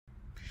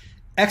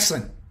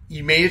Excellent.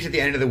 You made it to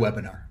the end of the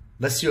webinar.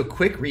 Let's do a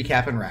quick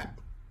recap and wrap.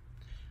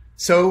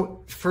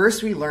 So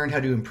first, we learned how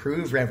to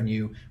improve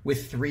revenue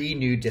with 3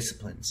 new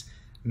disciplines: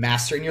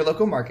 mastering your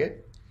local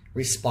market,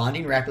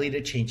 responding rapidly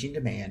to changing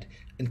demand,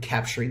 and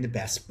capturing the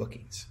best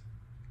bookings.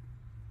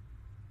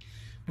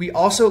 We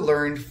also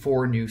learned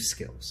 4 new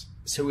skills.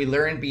 So we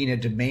learned being a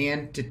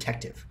demand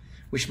detective,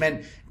 which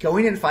meant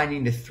going and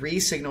finding the 3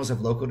 signals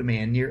of local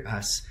demand near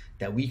us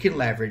that we can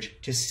leverage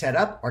to set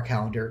up our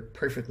calendar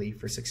perfectly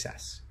for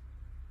success.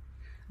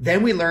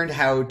 Then we learned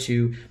how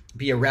to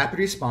be a rapid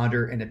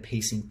responder and a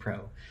pacing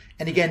pro.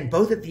 And again,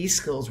 both of these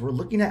skills, we're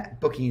looking at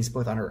bookings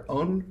both on our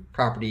own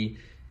property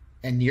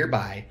and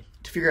nearby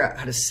to figure out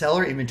how to sell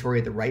our inventory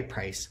at the right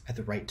price at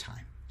the right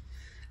time.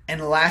 And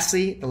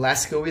lastly, the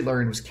last skill we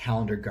learned was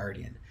Calendar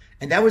Guardian.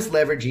 And that was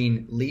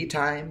leveraging lead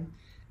time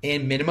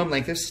and minimum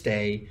length of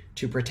stay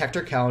to protect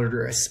our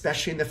calendar,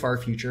 especially in the far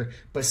future,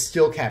 but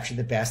still capture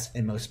the best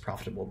and most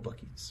profitable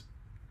bookings.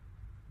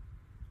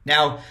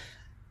 Now,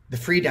 the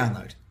free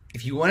download.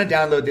 If you want to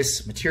download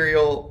this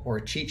material or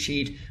cheat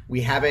sheet,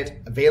 we have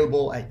it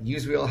available at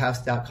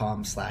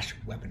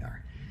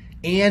usewheelhouse.com/webinar.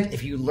 And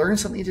if you learned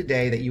something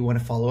today that you want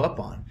to follow up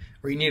on,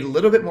 or you need a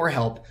little bit more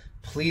help,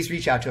 please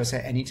reach out to us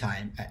at any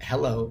time at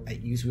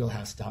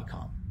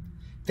hello@usewheelhouse.com.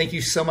 Thank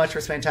you so much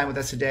for spending time with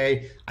us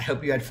today. I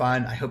hope you had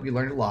fun. I hope you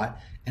learned a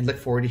lot and look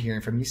forward to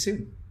hearing from you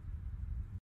soon.